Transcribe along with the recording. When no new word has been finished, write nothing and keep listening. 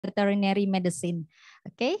veterinary medicine.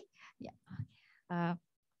 Okay? Yeah.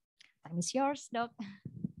 Time is yours, Doc.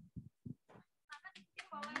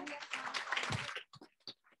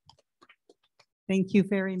 Thank you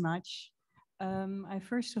very much. I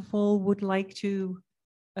first of all would like to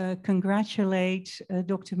congratulate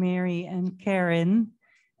Dr. Mary and Karen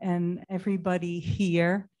and everybody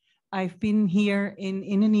here. I've been here in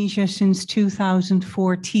Indonesia since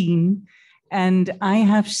 2014, and I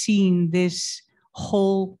have seen this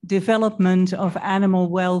whole development of animal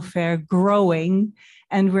welfare growing,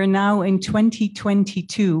 and we're now in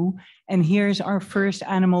 2022, and here's our first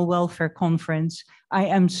animal welfare conference. I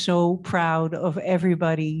am so proud of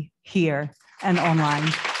everybody here and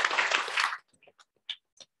online.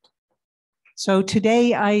 So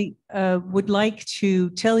today I would like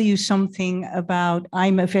to tell you something about,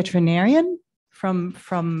 I'm a veterinarian from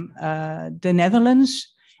the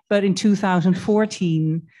Netherlands, but in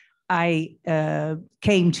 2014 I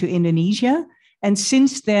came to Indonesia, and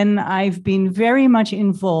since then I've been very much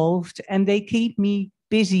involved, and they keep me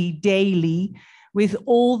busy daily with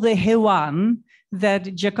all the hewan that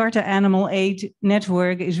Jakarta Animal Aid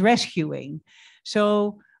Network is rescuing.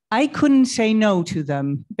 So I couldn't say no to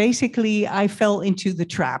them. Basically, I fell into the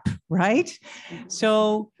trap, right?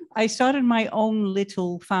 So I started my own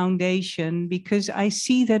little foundation because I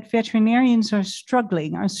see that veterinarians are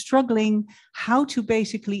struggling how to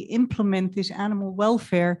basically implement this animal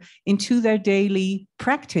welfare into their daily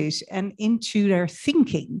practice and into their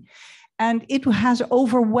thinking. And it has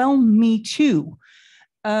overwhelmed me too.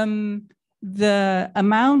 The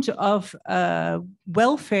amount of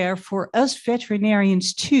welfare for us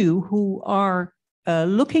veterinarians too, who are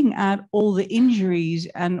looking at all the injuries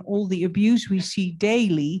and all the abuse we see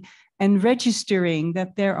daily and registering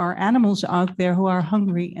that there are animals out there who are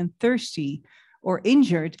hungry and thirsty or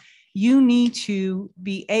injured, you need to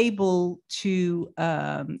be able to,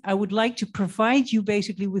 I would like to provide you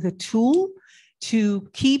basically with a tool to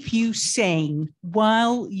keep you sane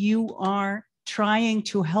while you are trying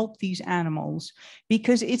to help these animals,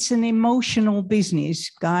 because it's an emotional business,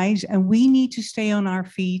 guys, and we need to stay on our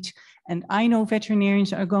feet. And I know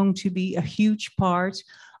veterinarians are going to be a huge part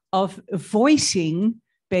of voicing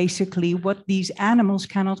basically what these animals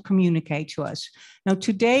cannot communicate to us. Now,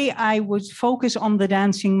 today I would focus on the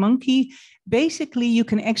dancing monkey. Basically, you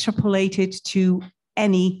can extrapolate it to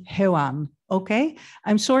any hewan. Okay,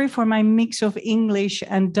 I'm sorry for my mix of English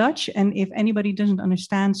and Dutch. And if anybody doesn't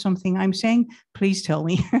understand something I'm saying, please tell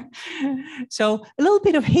me. So a little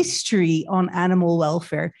bit of history on animal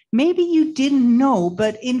welfare. Maybe you didn't know,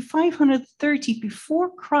 but in 530 before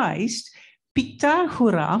Christ,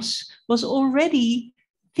 Pythagoras was already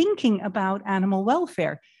thinking about animal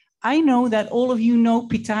welfare. I know that all of you know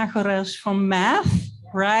Pythagoras from math,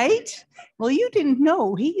 right? Well, you didn't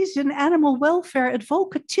know. He is an animal welfare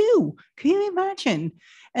advocate too. Can you imagine?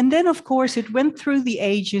 And then, of course, it went through the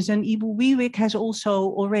ages, and Ibu has also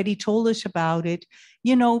already told us about it.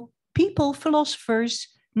 You know, people, philosophers,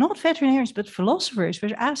 not veterinarians, but philosophers were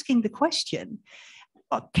asking the question,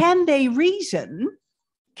 can they reason?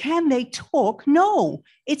 Can they talk? No,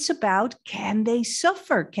 it's about, can they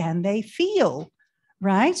suffer? Can they feel?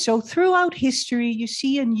 Right? So throughout history, you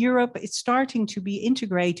see in Europe, it's starting to be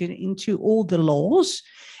integrated into all the laws.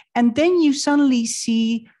 And then you suddenly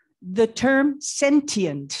see the term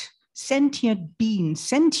sentient being,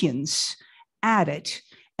 sentience added.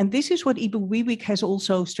 And this is what Ibu Wiewik has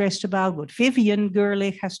also stressed about, what Vivian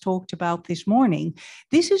Gerlich has talked about this morning.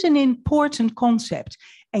 This is an important concept.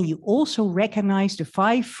 And you also recognize the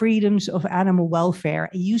 5 freedoms of animal welfare,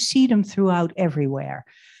 and you see them throughout everywhere.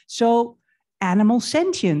 So animal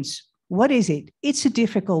sentience, what is it? It's a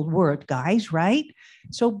difficult word, guys, right?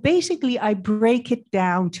 So basically, I break it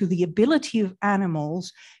down to the ability of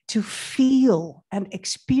animals to feel and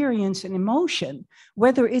experience an emotion,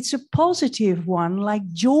 whether it's a positive one like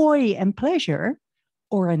joy and pleasure,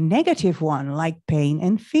 or a negative one like pain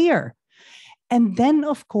and fear. And then,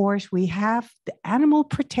 of course, we have the animal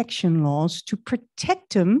protection laws to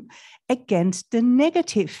protect them against the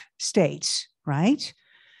negative states, right?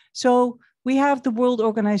 So we have the World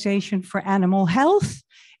Organization for Animal Health.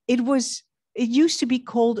 It used to be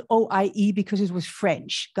called OIE because it was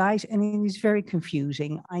French, guys, and it is very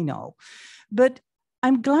confusing, I know. But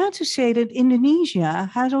I'm glad to say that Indonesia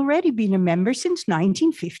has already been a member since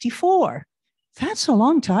 1954. That's a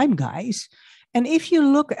long time, guys. And if you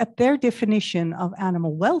look at their definition of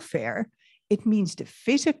animal welfare, it means the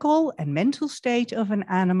physical and mental state of an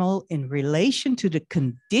animal in relation to the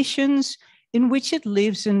conditions in which it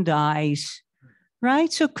lives and dies,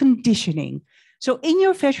 right? So conditioning. So in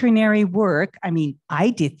your veterinary work, I mean, I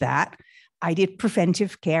did that. I did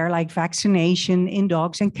preventive care like vaccination in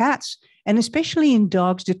dogs and cats. And especially in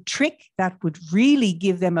dogs, the trick that would really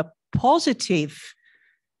give them a positive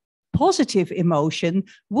emotion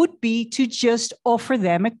would be to just offer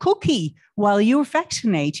them a cookie while you're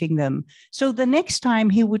vaccinating them. So the next time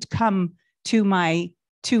he would come to my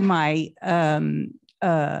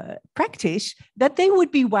practice, that they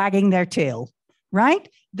would be wagging their tail, right?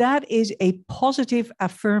 That is a positive,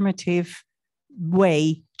 affirmative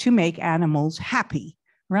way to make animals happy,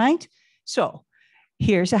 right? So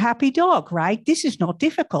here's a happy dog, right? This is not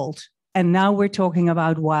difficult. And now we're talking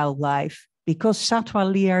about wildlife, because satwa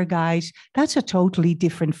liar, guys, that's a totally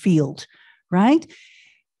different field, right?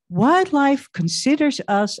 Wildlife considers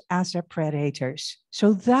us as their predators.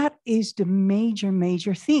 So that is the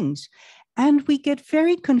major things. And we get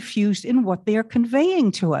very confused in what they are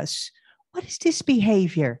conveying to us. What is this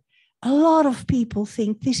behavior? A lot of people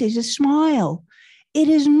think this is a smile. It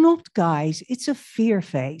is not, guys. It's a fear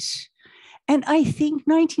face. And I think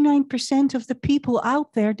 99% of the people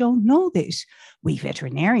out there don't know this. We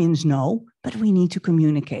veterinarians know, but we need to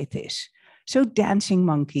communicate this. So dancing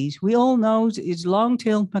monkeys, we all know it's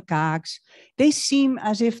long-tailed macaques. They seem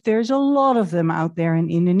as if there's a lot of them out there in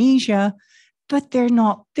Indonesia, but they're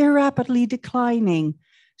not. They're rapidly declining.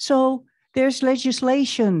 So there's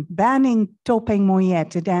legislation banning topeng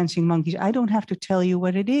monyet, the dancing monkeys. I don't have to tell you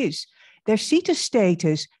what it is. Their CETA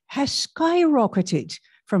status has skyrocketed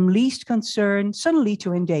from least concern suddenly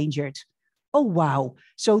to endangered. Oh, wow.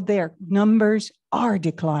 So their numbers are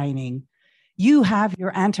declining. You have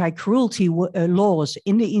your anti-cruelty laws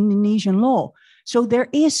in the Indonesian law. So there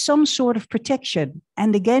is some sort of protection.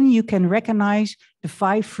 And again, you can recognize the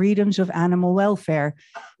 5 freedoms of animal welfare.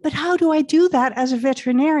 But how do I do that as a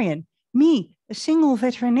veterinarian? Me, a single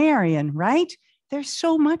veterinarian, right? There's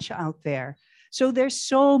so much out there. So there's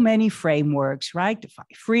so many frameworks, right? The 5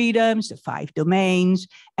 freedoms, the 5 domains.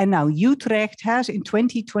 And now Utrecht has in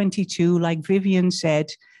 2022, like Vivian said,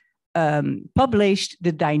 published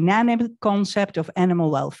the dynamic concept of animal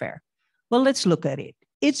welfare. Well, let's look at it.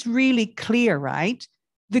 It's really clear, right?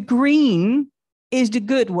 The green is the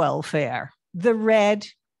good welfare. The red,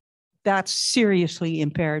 that's seriously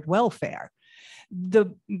impaired welfare.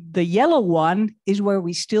 The yellow one is where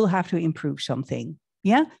we still have to improve something.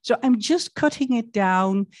 Yeah. So I'm just cutting it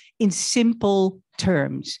down in simple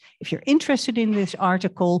terms. If you're interested in this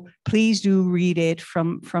article, please do read it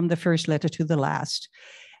from the first letter to the last.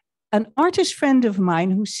 An artist friend of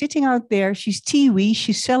mine who's sitting out there, she's Tiwi,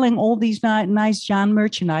 she's selling all these nice Jan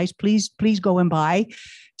merchandise. Please go and buy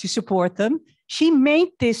to support them. She made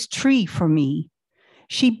this tree for me.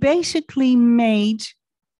 She basically made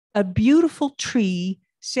a beautiful tree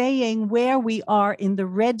saying where we are in the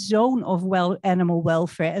red zone of animal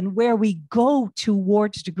welfare and where we go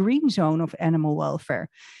towards the green zone of animal welfare.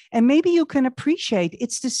 And maybe you can appreciate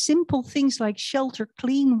it's the simple things like shelter,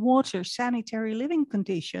 clean water, sanitary living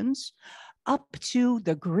conditions, up to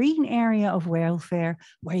the green area of welfare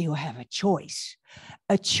where you have a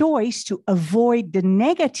choice to avoid the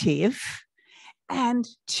negative and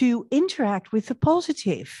to interact with the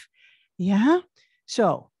positive. Yeah.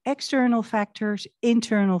 So external factors,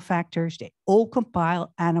 internal factors, they all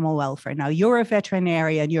compile animal welfare. Now, you're a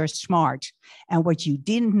veterinarian, you're smart. And what you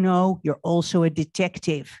didn't know, you're also a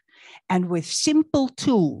detective. And with simple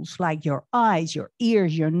tools like your eyes, your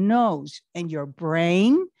ears, your nose, and your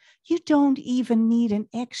brain, you don't even need an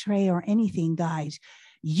X-ray or anything, guys.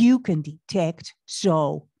 You can detect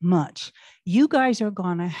so much. You guys are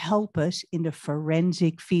going to help us in the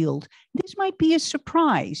forensic field. This might be a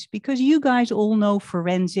surprise because you guys all know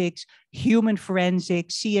forensics, human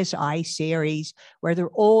forensics, CSI series, where they're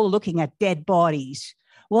all looking at dead bodies.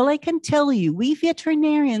 Well, I can tell you, we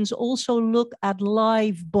veterinarians also look at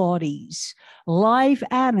live bodies, live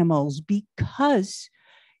animals, because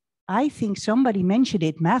I think somebody mentioned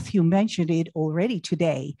it, Matthew mentioned it already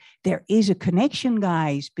today. There is a connection,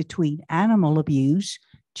 guys, between animal abuse,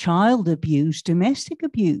 child abuse, domestic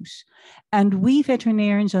abuse. And we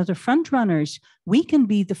veterinarians are the front runners. We can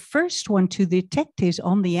be the first one to detect this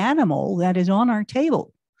on the animal that is on our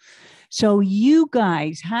table. So you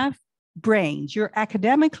guys have brains, you're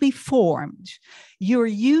academically formed, you're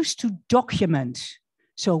used to document.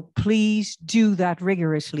 So please do that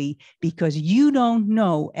rigorously, because you don't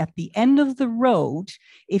know at the end of the road,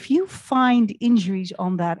 if you find injuries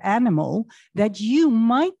on that animal, that you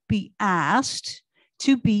might be asked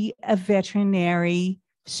to be a veterinary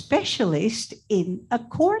specialist in a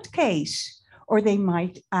court case, or they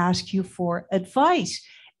might ask you for advice.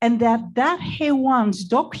 And that Hewan's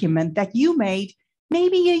document that you made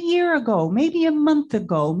maybe a year ago, maybe a month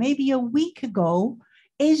ago, maybe a week ago,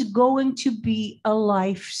 is going to be a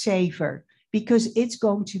lifesaver. because it's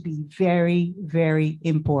going to be very, very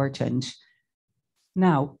important.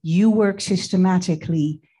 Now, you work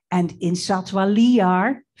systematically, and in Satwa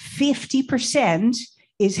Liar, 50%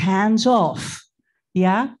 is hands-off,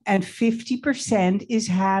 yeah? And 50% is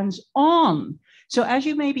hands-on. So as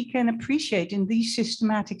you maybe can appreciate in these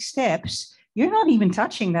systematic steps, you're not even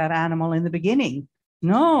touching that animal in the beginning.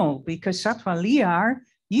 No, because Satwa Liar,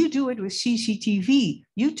 you do it with CCTV.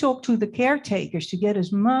 You talk to the caretakers to get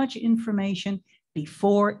as much information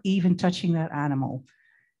before even touching that animal.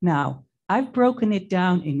 Now, I've broken it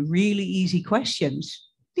down in really easy questions.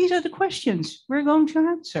 These are the questions we're going to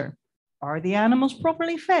answer. Are the animals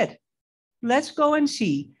properly fed? Let's go and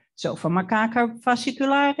see. So for Macaca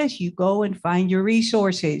fascicularis, you go and find your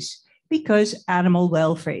resources because animal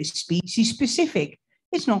welfare is species specific.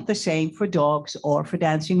 It's not the same for dogs or for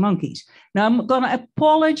dancing monkeys. Now I'm going to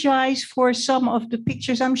apologize for some of the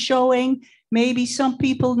pictures I'm showing. Maybe some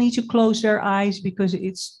people need to close their eyes because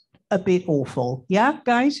it's a bit awful. Yeah,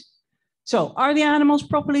 guys? So are the animals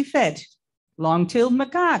properly fed? Long-tailed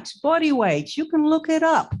macaques, body weight, you can look it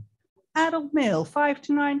up. Adult male, 5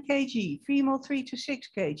 to 9 kg, female 3 to 6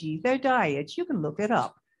 kg, their diet, you can look it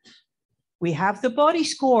up. We have the body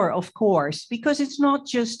score, of course, because it's not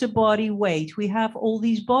just the body weight. We have all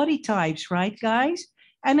these body types, right, guys?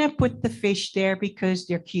 And I put the fish there because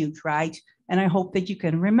they're cute, right? And I hope that you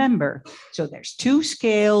can remember. So there's 2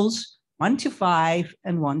 scales, 1 to 5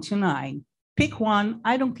 and 1 to 9. Pick one,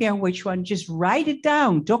 I don't care which one, just write it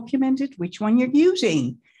down, document it, which one you're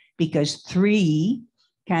using, because 3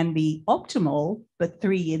 can be optimal, but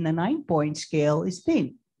 3 in the 9-point scale is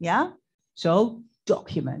thin, yeah? So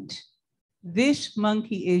document. This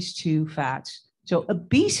monkey is too fat. So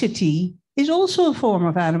obesity is also a form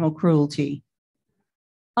of animal cruelty.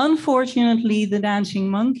 Unfortunately, the dancing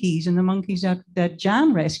monkeys and the monkeys that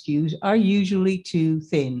Jan rescues are usually too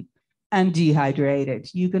thin and dehydrated.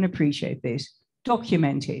 You can appreciate this.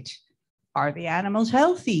 Document it. Are the animals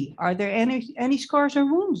healthy? Are there any scars or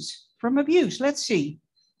wounds from abuse? Let's see.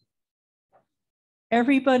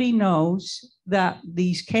 Everybody knows that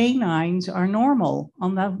these canines are normal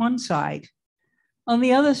on that one side. On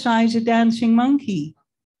the other side is a dancing monkey.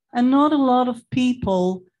 And not a lot of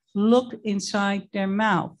people look inside their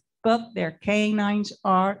mouth, but their canines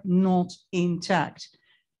are not intact.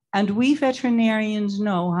 And we veterinarians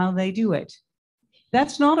know how they do it.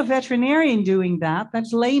 That's not a veterinarian doing that,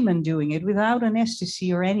 that's layman doing it without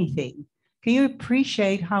anesthesia or anything. Can you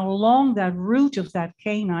appreciate how long that root of that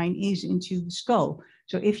canine is into the skull?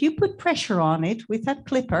 So if you put pressure on it with that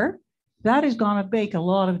clipper, that is going to make a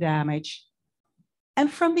lot of damage.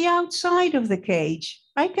 And from the outside of the cage,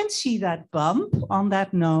 I can see that bump on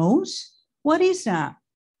that nose. What is that?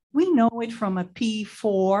 We know it from a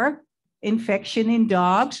P4 infection in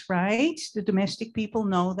dogs, right? The domestic people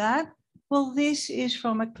know that. Well, this is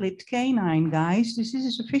from a clipped canine, guys. This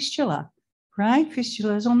is a fistula, right?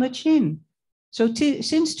 Fistula is on the chin. So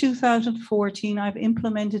since 2014, I've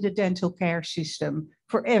implemented a dental care system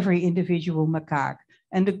for every individual macaque,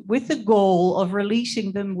 and with the goal of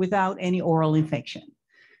releasing them without any oral infection.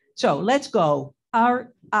 So let's go.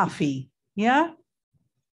 Our Afi, yeah?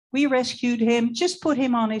 We rescued him, just put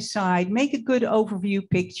him on his side, make a good overview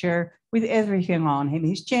picture with everything on him,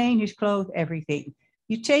 his chain, his clothes, everything.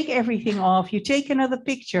 You take everything off, you take another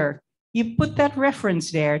picture, you put that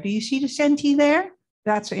reference there. Do you see the centi there?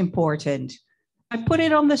 That's important. I put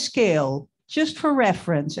it on the scale just for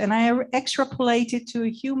reference, and I extrapolate it to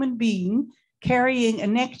a human being carrying a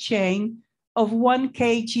neck chain of 1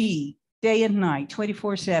 kg day and night,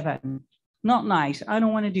 24/7. Not nice. I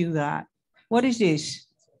don't want to do that. What is this?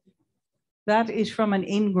 That is from an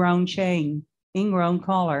ingrown chain, ingrown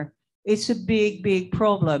collar. It's a big, big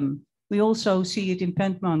problem. We also see it in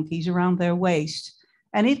pent monkeys around their waist,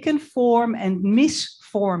 and it can form and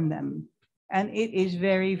misform them. And it is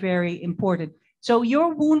very, very important. So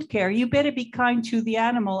your wound care, you better be kind to the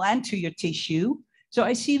animal and to your tissue. So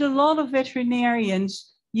I see a lot of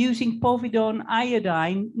veterinarians using povidone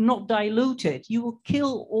iodine, not diluted. You will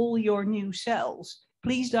kill all your new cells.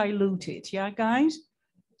 Please dilute it, yeah, guys?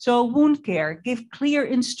 So wound care, give clear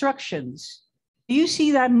instructions. Do you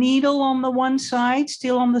see that needle on the one side,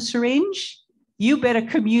 still on the syringe? You better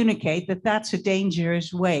communicate that that's a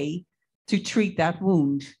dangerous way to treat that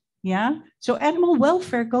wound, yeah? So animal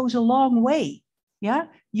welfare goes a long way, yeah?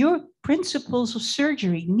 Your principles of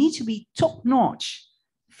surgery need to be top-notch.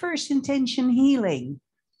 First intention healing.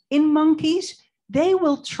 In monkeys, they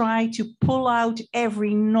will try to pull out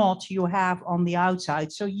every knot you have on the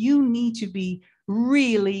outside. So you need to be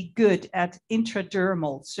really good at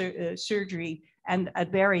intradermal surgery and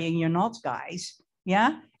at burying your knots, guys.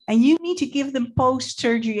 Yeah. And you need to give them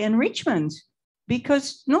post-surgery enrichment,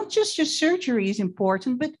 because not just your surgery is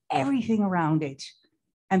important, but everything around it.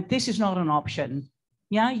 And this is not an option.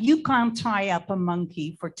 Yeah, you can't tie up a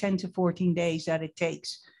monkey for 10 to 14 days that it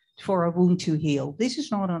takes for a wound to heal. This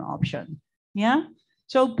is not an option. Yeah,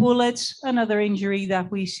 so bullets, another injury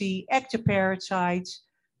that we see, ectoparasites.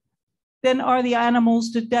 Then are the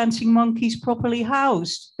animals, the dancing monkeys, properly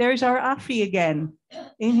housed? There's our Afi again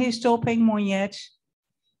in his topeng monyet.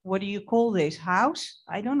 What do you call this? House?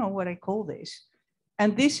 I don't know what I call this.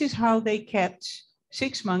 And this is how they kept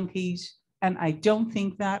 6 monkeys. And I don't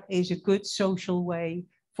think that is a good social way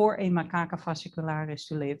for a macaca fascicularis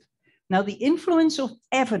to live. Now, the influence of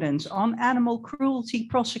evidence on animal cruelty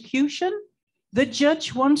prosecution, the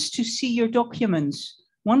judge wants to see your documents,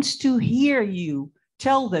 wants to hear you,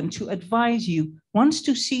 tell them, to advise you, wants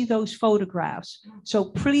to see those photographs. So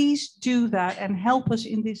please do that and help us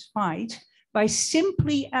in this fight by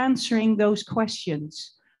simply answering those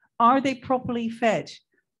questions. Are they properly fed?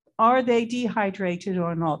 Are they dehydrated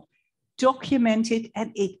or not? Document it,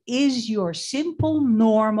 and it is your simple,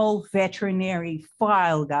 normal veterinary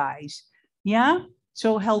file, guys. Yeah?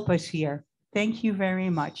 So help us here. Thank you very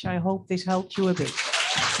much. I hope this helped you a bit.